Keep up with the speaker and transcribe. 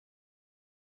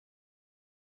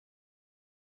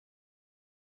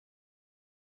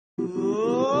The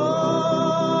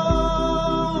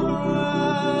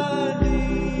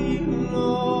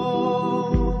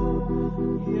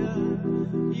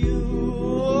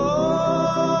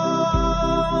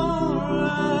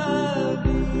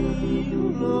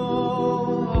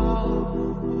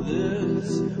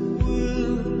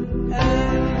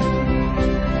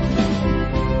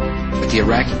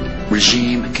Iraqi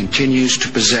regime continues to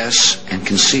possess and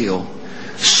conceal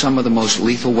some of the most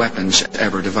lethal weapons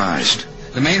ever devised.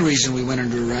 The main reason we went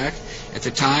into Iraq at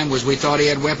the time was we thought he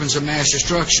had weapons of mass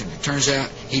destruction. It turns out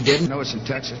he didn't. I know it's in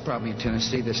Texas, probably in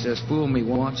Tennessee, that says, "Fool me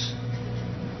once,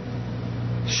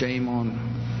 shame on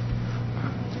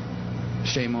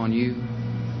you."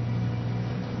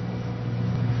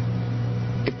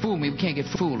 If fool me, we can't get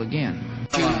fooled again.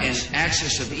 To an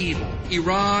axis of evil.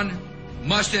 Iran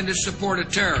must end its support of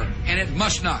terror, and it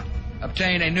must not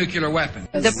obtain a nuclear weapon.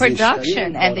 The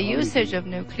production and the usage of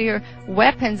nuclear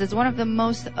weapons is one of the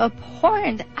most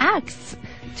abhorrent acts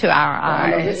to our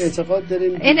eyes.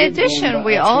 In addition,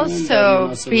 we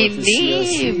also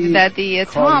believe that the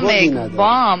atomic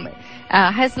bomb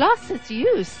has lost its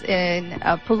use in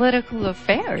political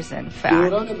affairs, in fact.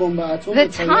 The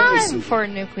time for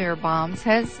nuclear bombs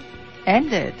has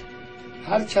ended.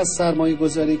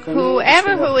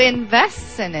 Whoever who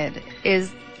invests in it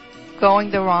is going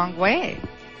the wrong way.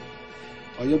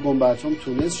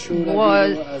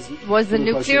 Was the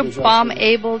nuclear bomb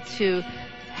able to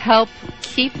help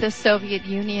keep the Soviet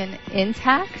Union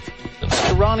intact?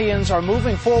 Iranians are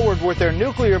moving forward with their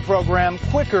nuclear program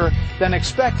quicker than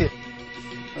expected.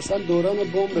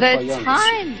 The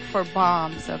time for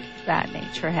bombs of that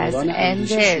nature has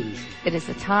ended. It is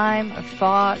a time of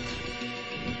thought,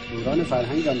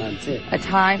 a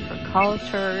time for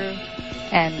culture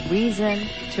and reason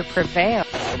to prevail.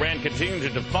 Iran continued to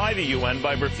defy the UN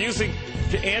by refusing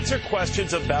to answer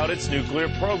questions about its nuclear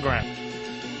program.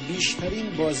 The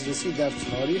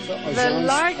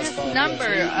largest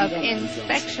number of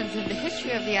inspections in the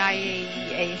history of the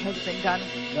IAEA has been done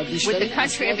with the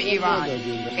country of Iran.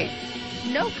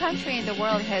 No country in the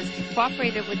world has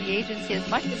cooperated with the agency as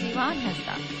much as Iran has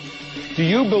done. Do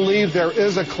you believe there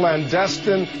is a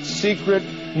clandestine, secret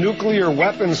nuclear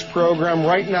weapons program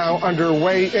right now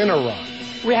underway in Iran?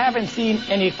 We haven't seen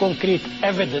any concrete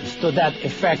evidence to that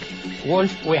effect,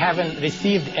 Wolf. We haven't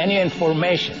received any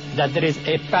information that there is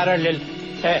a parallel,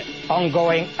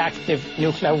 ongoing, active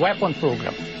nuclear weapon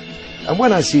program. And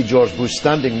when I see George Bush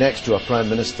standing next to a Prime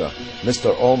Minister,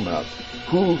 Mr. Olmert,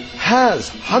 who has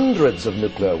hundreds of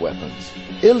nuclear weapons,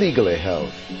 illegally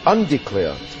held,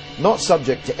 undeclared, not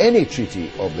subject to any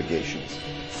treaty obligations,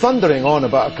 thundering on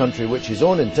about a country which his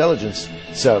own intelligence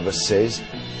service says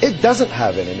it doesn't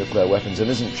have any nuclear weapons and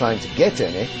isn't trying to get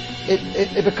any,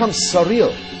 it becomes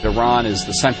surreal. Iran is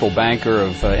the central banker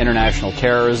of international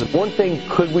terrorism. One thing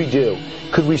could we do?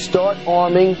 Could we start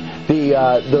arming the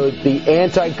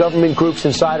anti-government groups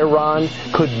inside Iran?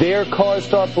 Could their cars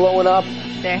start blowing up?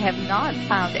 They have not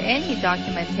found any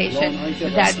documentation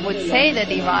that would say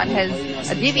that Iran has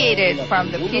deviated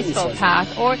from the peaceful path,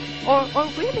 or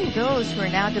really those who are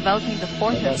now developing the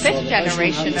fourth and fifth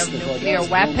generation of nuclear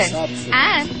weapons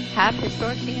and have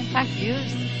historically, in fact,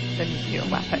 used the nuclear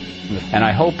weapon. And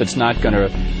I hope it's not going to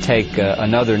take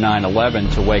another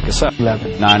 9/11 to wake us up.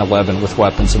 9/11 with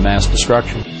weapons of mass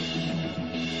destruction.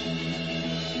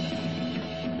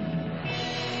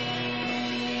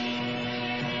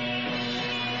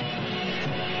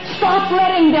 Stop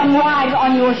letting them ride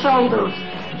on your shoulders.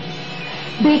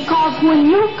 Because when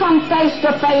you come face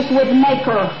to face with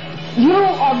Maker, you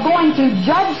are going to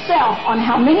judge self on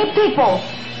how many people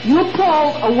you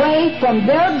pulled away from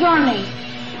their journey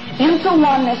into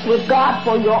oneness with God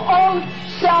for your own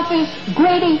selfish,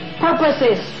 greedy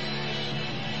purposes.